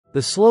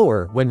The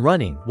slower, when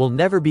running, will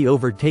never be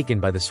overtaken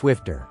by the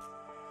swifter.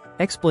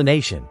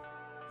 Explanation.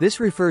 This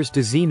refers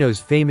to Zeno's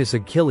famous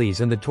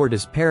Achilles and the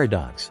tortoise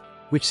paradox,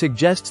 which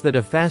suggests that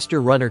a faster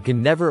runner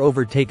can never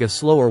overtake a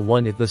slower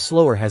one if the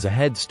slower has a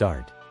head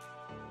start.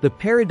 The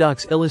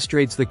paradox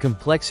illustrates the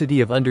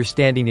complexity of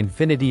understanding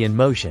infinity and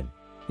motion,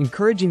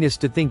 encouraging us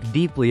to think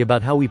deeply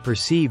about how we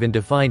perceive and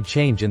define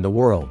change in the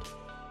world.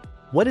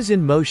 What is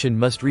in motion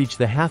must reach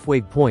the halfway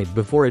point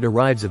before it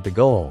arrives at the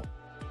goal.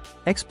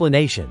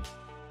 Explanation.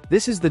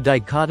 This is the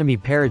dichotomy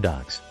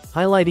paradox,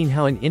 highlighting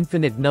how an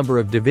infinite number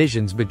of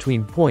divisions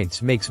between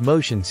points makes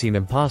motion seem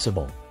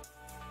impossible.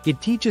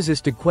 It teaches us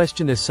to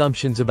question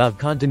assumptions about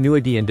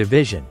continuity and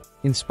division,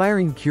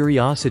 inspiring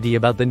curiosity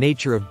about the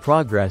nature of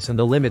progress and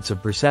the limits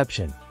of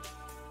perception.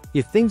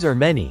 If things are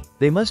many,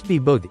 they must be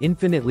both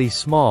infinitely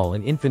small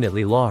and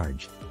infinitely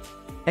large.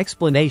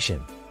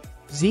 Explanation.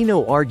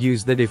 Zeno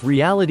argues that if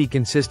reality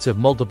consists of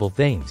multiple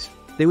things,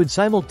 they would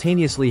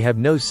simultaneously have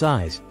no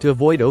size, to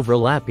avoid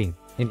overlapping,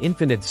 and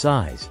infinite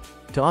size,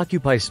 to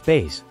occupy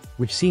space,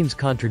 which seems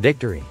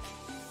contradictory.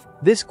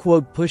 This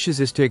quote pushes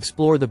us to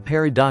explore the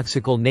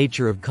paradoxical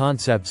nature of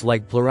concepts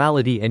like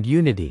plurality and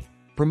unity,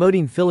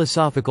 promoting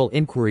philosophical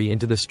inquiry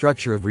into the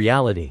structure of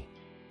reality.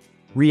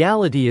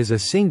 Reality is a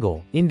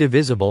single,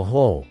 indivisible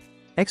whole.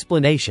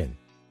 Explanation.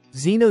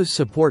 Zeno's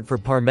support for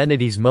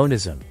Parmenides'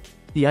 monism,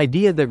 the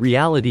idea that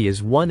reality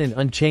is one and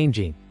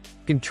unchanging,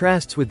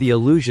 contrasts with the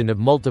illusion of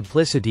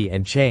multiplicity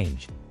and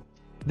change.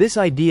 This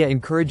idea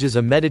encourages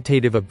a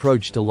meditative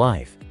approach to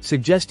life,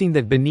 suggesting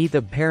that beneath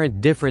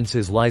apparent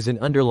differences lies an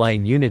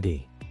underlying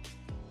unity.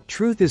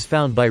 Truth is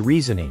found by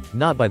reasoning,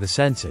 not by the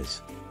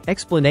senses.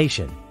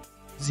 Explanation.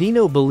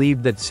 Zeno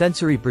believed that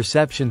sensory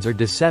perceptions are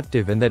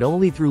deceptive and that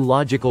only through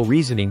logical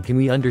reasoning can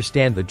we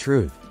understand the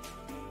truth.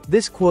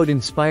 This quote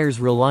inspires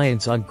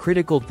reliance on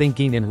critical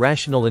thinking and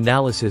rational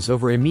analysis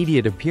over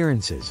immediate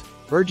appearances,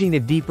 urging a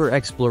deeper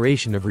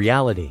exploration of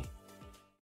reality.